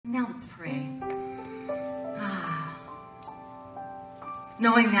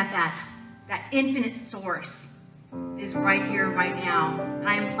knowing that that infinite source is right here, right now, and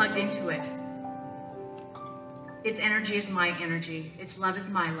I am plugged into it. Its energy is my energy. Its love is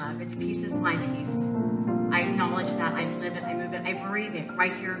my love. Its peace is my peace. I acknowledge that. I live it. I move it. I breathe it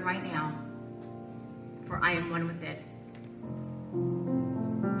right here and right now. For I am one with it.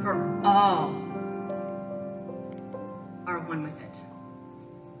 For all are one with it.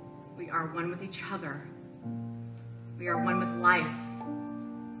 We are one with each other. We are one with life.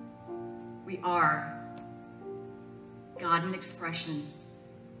 We are God in expression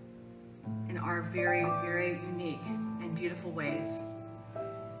in our very, very unique and beautiful ways.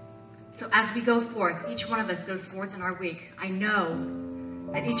 So as we go forth, each one of us goes forth in our week, I know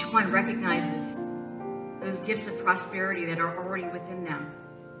that each one recognizes those gifts of prosperity that are already within them.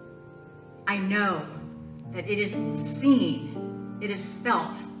 I know that it is seen, it is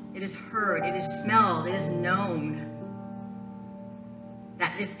felt, it is heard, it is smelled, it is known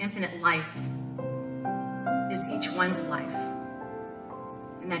that this infinite life is each one's life.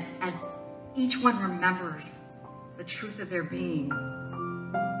 And that as each one remembers the truth of their being,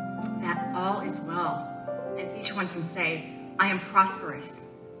 that all is well. And each one can say, I am prosperous.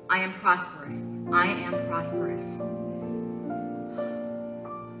 I am prosperous. I am prosperous.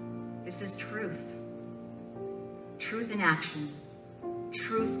 This is truth. Truth in action.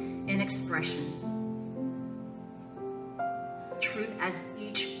 Truth in expression. Truth as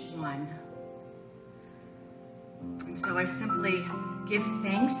each one. And so I simply give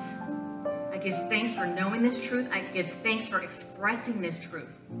thanks. I give thanks for knowing this truth. I give thanks for expressing this truth.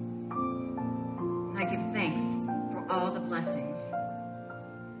 And I give thanks for all the blessings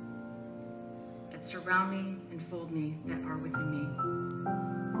that surround me and fold me, that are within me.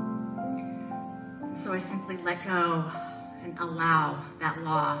 And so I simply let go and allow that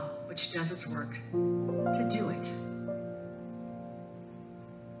law, which does its work, to do it.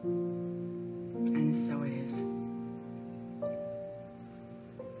 And so it